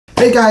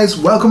Hey guys,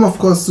 welcome of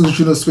course to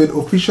Junosuede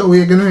official. We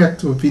are going to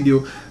react to a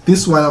video.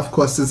 This one of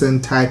course is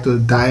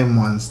entitled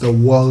Diamonds, the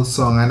world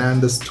song, and I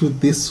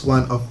understood this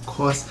one of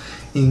course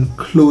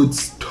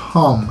includes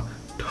Tom,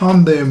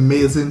 the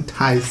amazing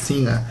Thai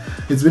singer.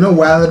 It's been a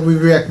while that we've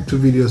reacted to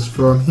videos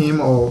from him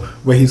or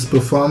where he's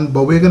performed,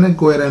 but we're going to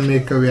go ahead and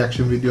make a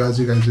reaction video as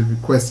you guys have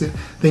requested.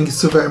 Thank you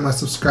so very much.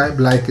 Subscribe,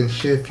 like and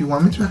share. If you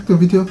want me to react to a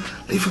video,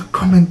 leave a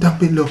comment down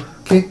below.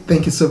 Okay,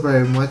 thank you so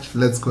very much.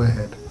 Let's go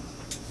ahead.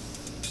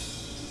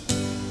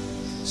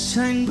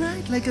 Shine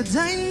bright like a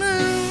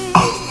diamond.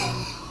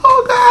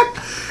 Oh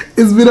God,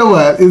 it's been a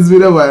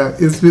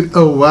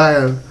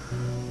while.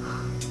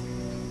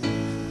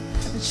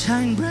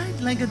 Shine bright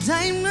like a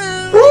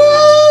diamond. Woo!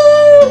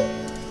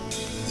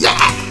 Yeah.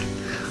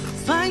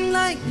 Fine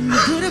like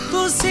a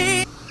beautiful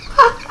sea.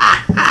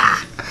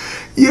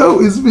 Yo,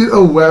 it's been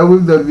a while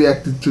we've not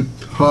reacted to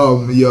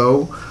Tom,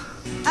 yo.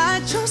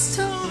 I just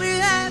to be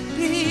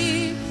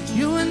happy.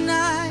 You and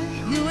I.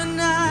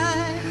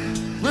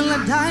 We're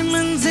like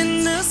diamonds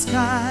in the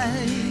sky.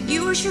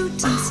 You are a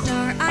shooting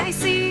star, I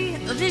see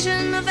a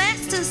vision of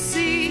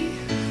ecstasy.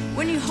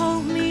 When you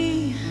hold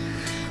me,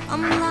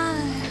 I'm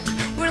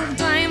alive. We're like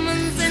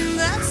diamonds in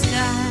the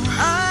sky.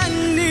 I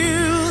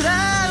knew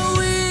that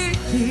we'd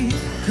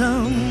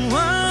come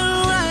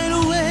one right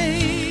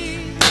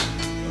away.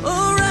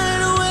 Oh,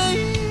 right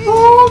away.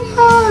 Oh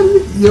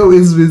God. Yo,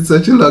 it's been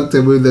such a long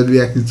time we've not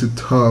reacted to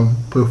Tom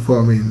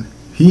performing.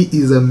 He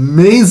is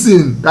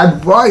amazing.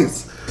 That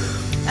voice.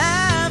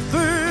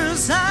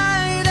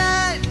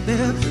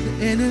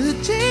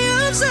 Energy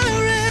of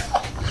surrender.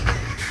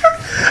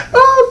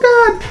 Oh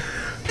God.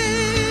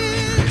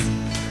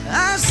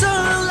 I saw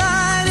a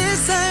light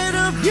inside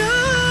of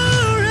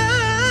your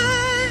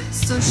eyes.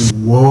 So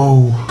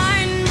whoa.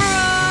 Shine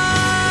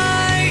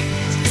bright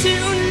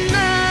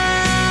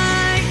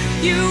tonight.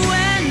 You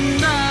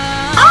and I.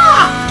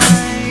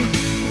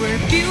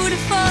 We're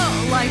beautiful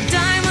like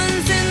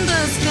diamonds in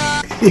the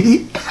sky.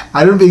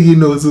 I don't think he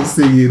knows who's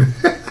singing.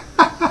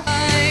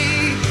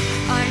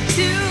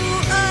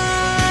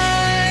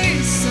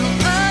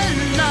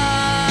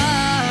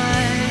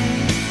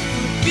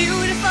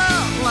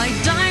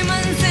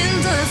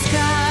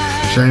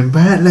 Shine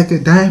bright like a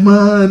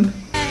diamond.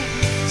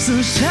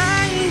 So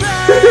shine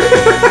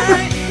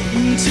bright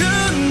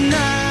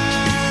tonight.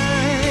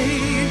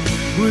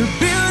 We're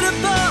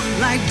beautiful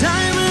like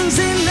diamonds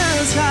in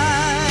the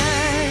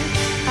sky.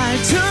 I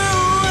do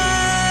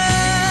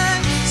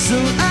it so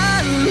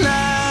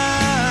alive.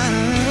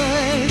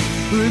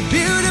 We're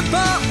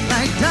beautiful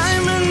like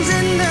diamonds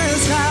in the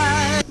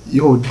sky.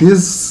 Yo,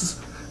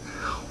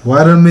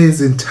 what an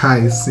amazing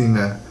Thai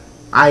singer.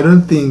 I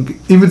don't think,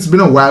 if it's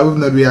been a while we've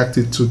not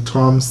reacted to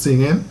Tom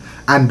singing,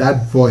 and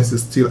that voice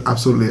is still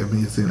absolutely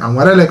amazing. And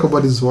what I like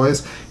about his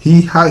voice,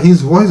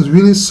 his voice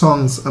really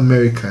sounds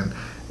American.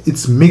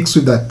 It's mixed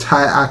with that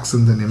Thai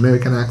accent and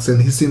American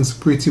accent. He sings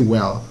pretty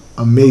well.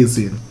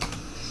 Amazing.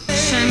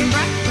 Shine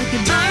bright like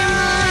a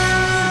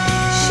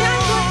diamond. Shine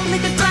bright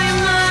like a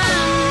diamond.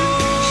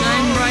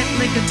 Shine bright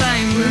like a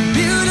diamond. We're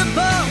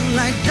beautiful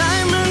like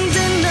diamonds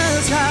in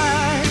the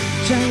sky.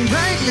 Shine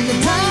bright like a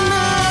diamond.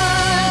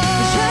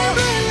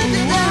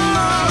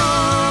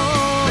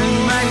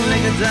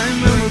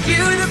 We're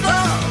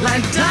beautiful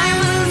like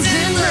diamonds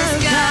in the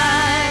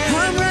sky.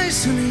 Our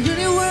rise in the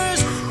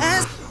universe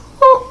as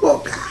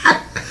oh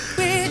God.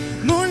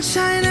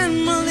 moonshine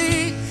and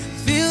Molly.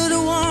 Feel the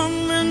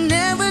warmth and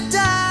never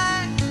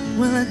die.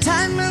 We're like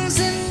diamonds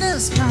in the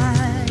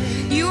sky.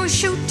 You're a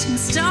shooting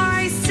star,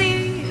 I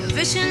see a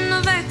vision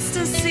of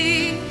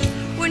ecstasy.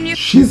 When you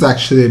She's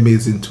actually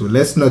amazing too.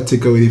 Let's not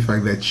take away the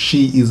fact that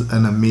she is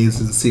an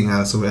amazing singer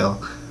as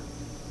well.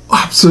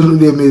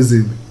 Absolutely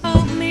amazing.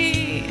 hold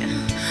me,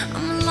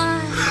 I'm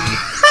alive.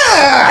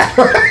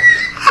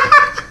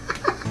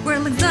 We're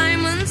like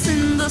diamonds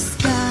in the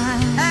sky.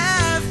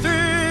 At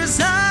first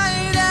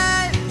sight,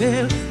 I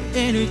felt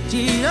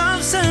energy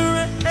of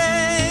sun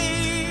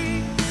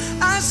ray.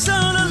 I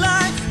saw the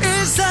light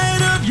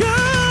inside of your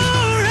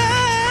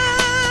eyes.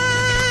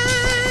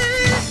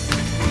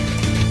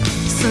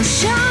 So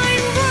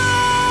shine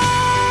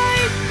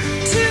bright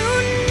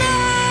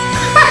tonight.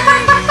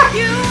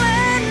 You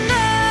and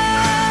I.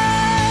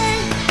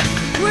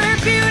 We're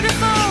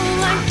beautiful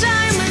like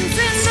diamonds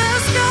in the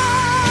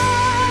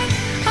sky.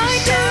 I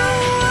do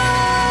it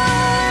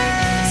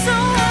so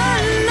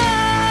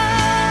alive.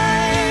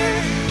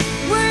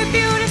 We're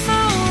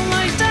beautiful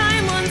like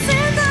diamonds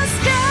in the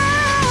sky.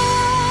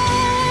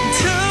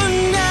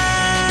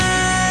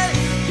 Tonight,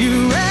 you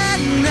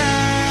and I.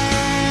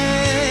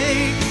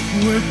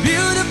 We're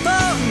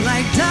beautiful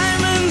like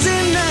diamonds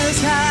in the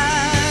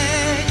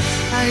sky.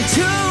 I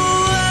do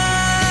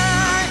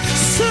it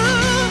so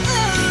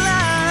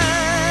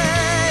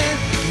alive.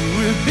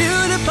 We're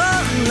beautiful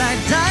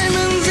like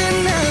diamonds in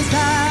the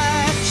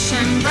sky.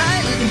 Shine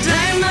bright like a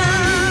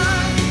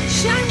diamond.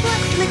 Shine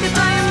bright like a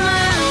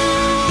diamond.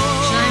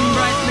 Shine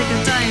bright like a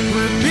diamond.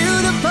 We're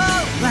beautiful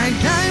like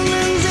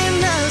diamonds in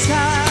the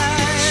sky.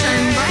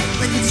 Shine bright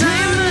like a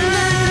diamond.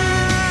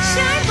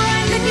 Shine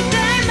bright like a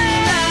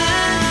diamond.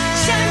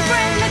 Shine bright.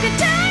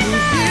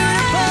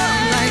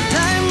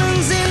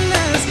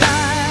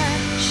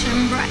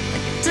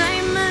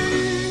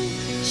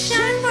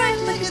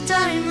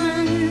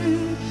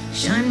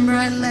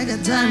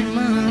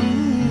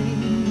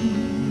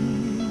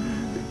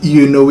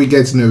 You know we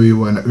get to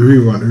rerun.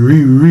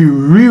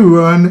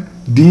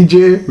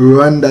 DJ,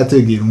 run that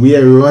again. We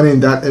are running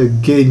that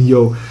again,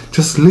 yo.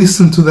 Just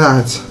listen to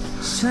that.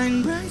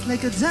 Shine bright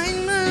like a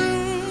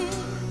diamond.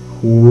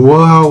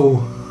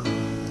 Wow.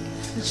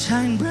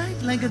 Shine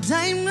bright like a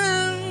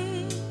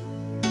diamond.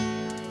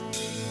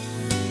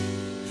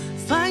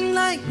 Fine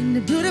like in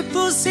the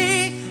beautiful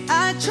sea.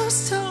 I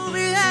just to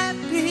be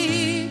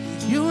happy.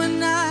 You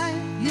and I,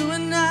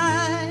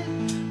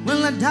 we're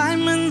like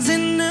diamonds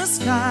in the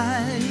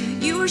sky.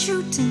 You a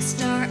shooting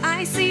star,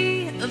 I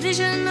see a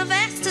vision of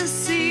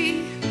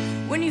ecstasy.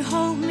 When you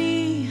hold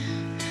me,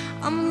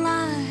 I'm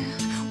alive.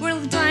 We're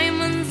like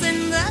diamonds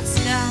in the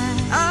sky.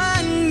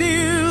 I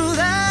knew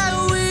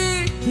that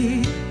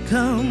we'd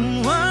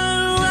come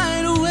one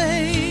right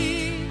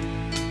away.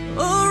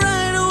 Oh,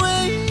 right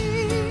away.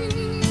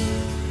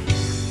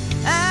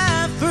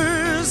 At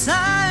first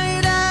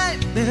sight, I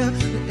felt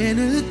the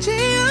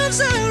energy of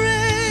sun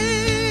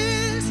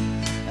rays.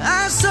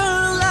 I saw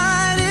the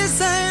light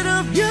inside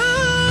of your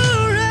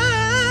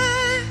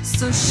eyes.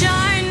 So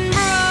shine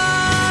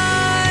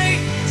bright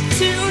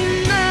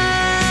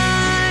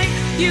tonight,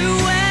 you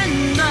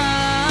and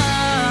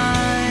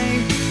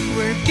I.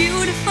 We're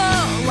beautiful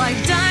like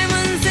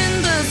diamonds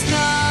in the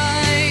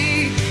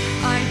sky.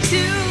 Eye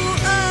to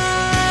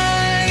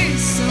eye,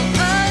 so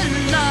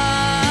alive.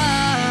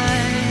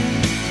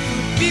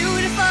 We're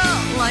beautiful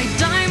like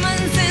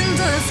diamonds in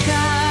the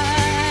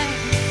sky.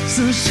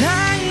 So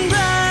shine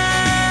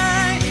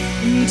bright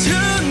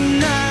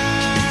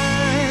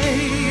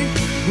tonight.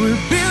 We're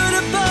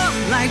beautiful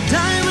like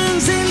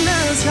diamonds in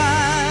the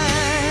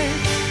sky.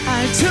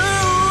 I do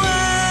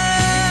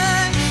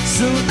it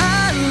so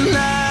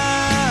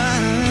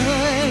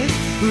alive.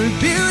 We're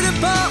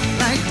beautiful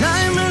like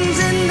diamonds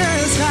in the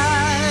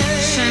sky.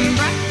 Shine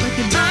bright like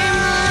a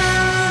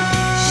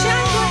diamond.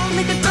 Shine bright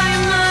like a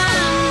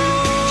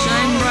diamond.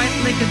 Shine bright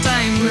like a We're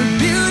diamond.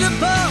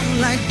 beautiful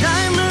like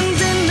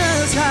diamonds in the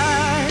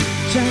sky.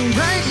 Shine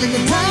bright like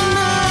a diamond.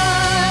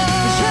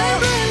 Shine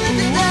bright like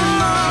a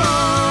diamond.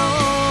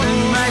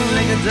 Shine bright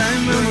like a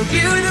diamond. We're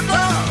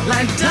beautiful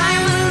like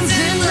diamonds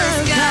in the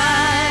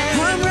sky.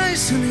 How bright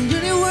in the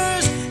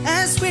universe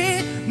as we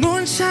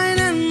moonshine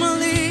and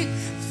Molly.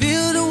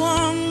 Feel the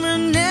warmth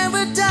and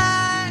never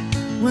die.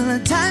 We're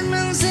like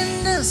diamonds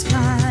in the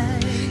sky.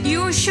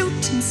 You a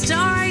shooting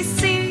star, I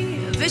see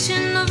a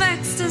vision of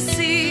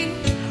ecstasy.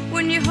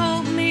 When you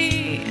hold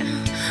me,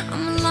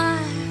 I'm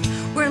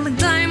alive. We're like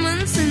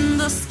diamonds in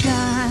the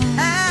sky.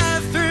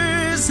 At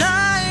first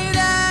sight,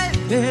 I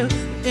felt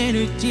the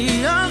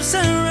energy of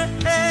sun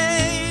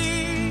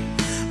ray.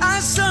 I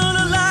saw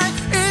the light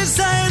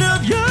inside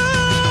of your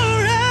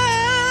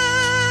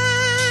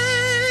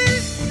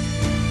eyes.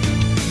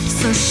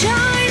 So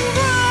shine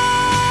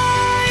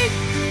bright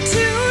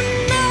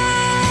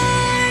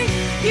tonight,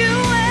 you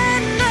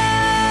and I.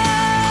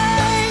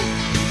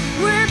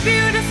 We're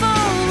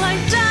beautiful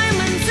like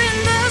diamonds in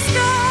the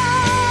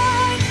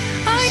sky.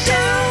 I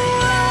do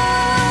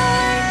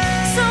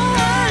it so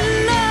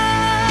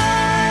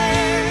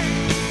alive.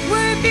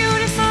 We're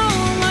beautiful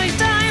like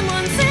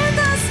diamonds in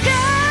the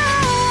sky.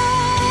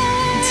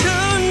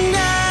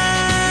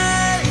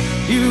 Tonight,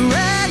 you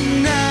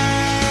and I,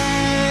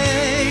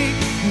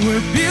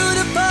 we're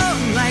beautiful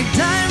like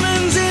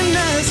diamonds in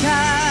the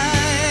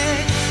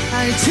sky.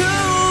 I do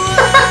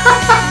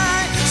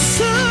it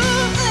so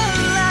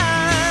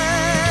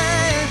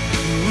alive.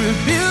 We're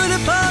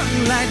beautiful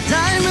like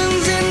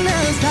diamonds in the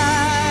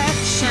sky.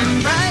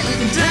 Shine bright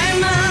like a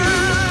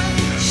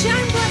diamond.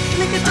 Shine bright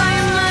like a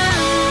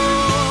diamond.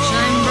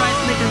 Shine bright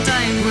like a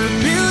diamond. We're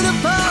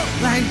beautiful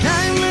like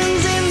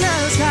diamonds in the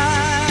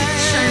sky.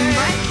 Shine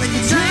bright like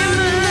a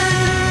diamond.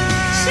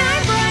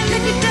 Shine bright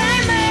like a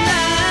diamond.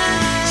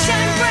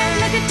 Shine bright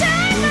like a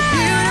diamond.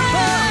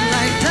 Beautiful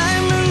like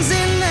diamonds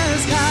in the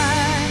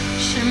sky.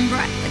 Shine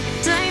bright like a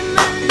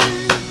diamond.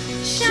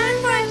 Shine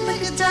bright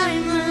like a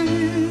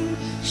diamond.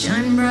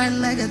 Shine bright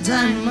like a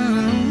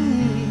diamond.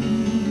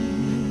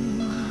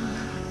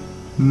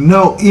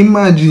 Now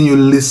imagine you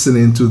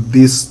listening to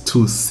these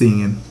two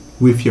singing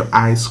with your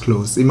eyes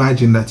closed.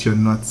 Imagine that you're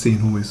not seeing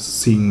who is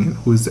singing,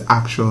 who is the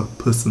actual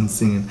person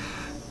singing.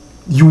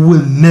 You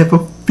will never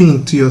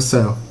think to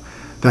yourself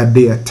that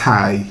they are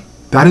Thai.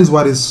 That is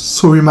what is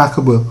so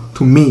remarkable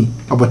to me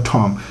about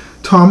Tom.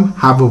 Tom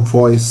have a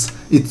voice.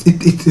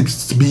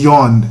 It's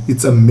beyond.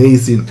 It's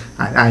amazing.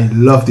 I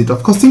loved it.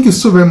 Of course, thank you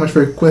so very much for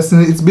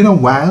requesting it. It's been a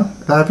while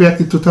that I've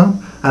reacted to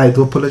Tom, and I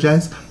do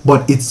apologize,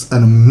 but it's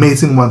an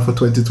amazing one for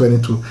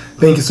 2022.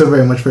 Thank you so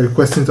very much for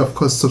requesting it. Of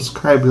course,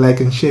 subscribe,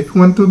 like, and share. If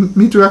you want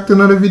me to react to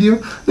another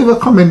video, leave a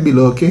comment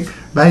below, okay?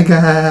 Bye,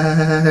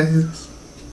 guys.